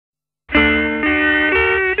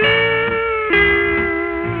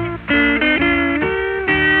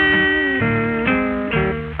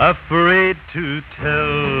afraid to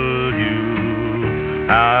tell you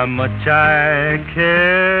how much I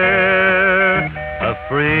care,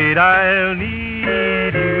 afraid I'll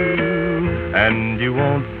need you and you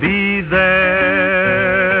won't be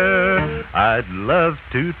there. I'd love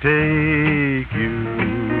to take you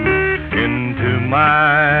into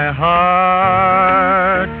my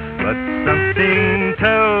heart, but something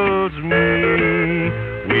tells me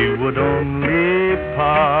we would only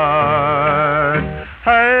part.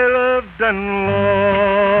 I loved and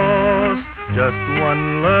lost just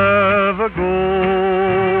one love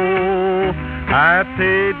ago. I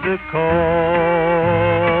paid the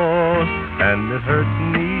cost and it hurt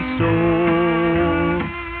me so.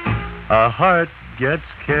 A heart gets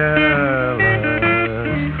careless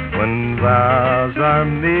when vows are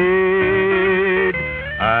made.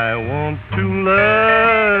 I want to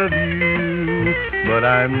love you, but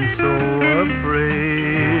I'm so afraid.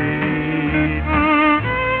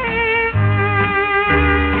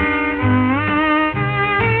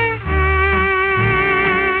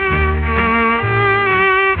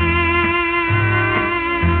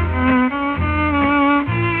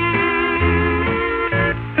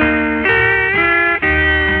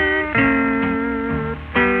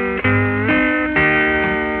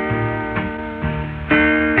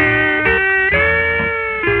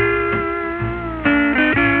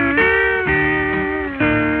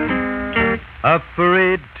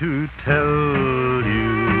 Afraid to tell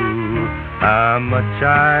you how much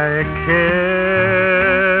I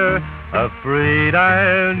care, afraid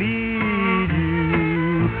I'll need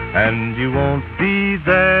you and you won't be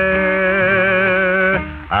there.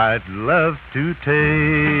 I'd love to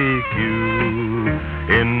take you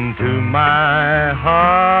into my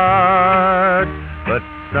heart, but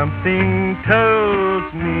something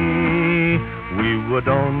tells me we would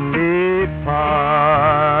only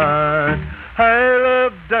part. I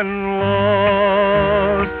loved and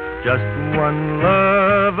lost just one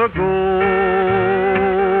love ago.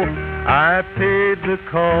 I paid the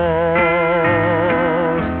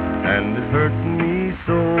cost and it hurt me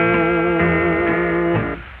so.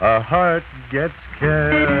 A heart gets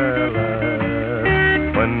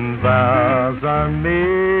careless when vows are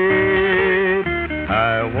made.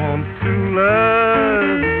 I want to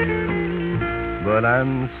love you, but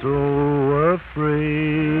I'm so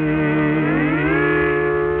afraid.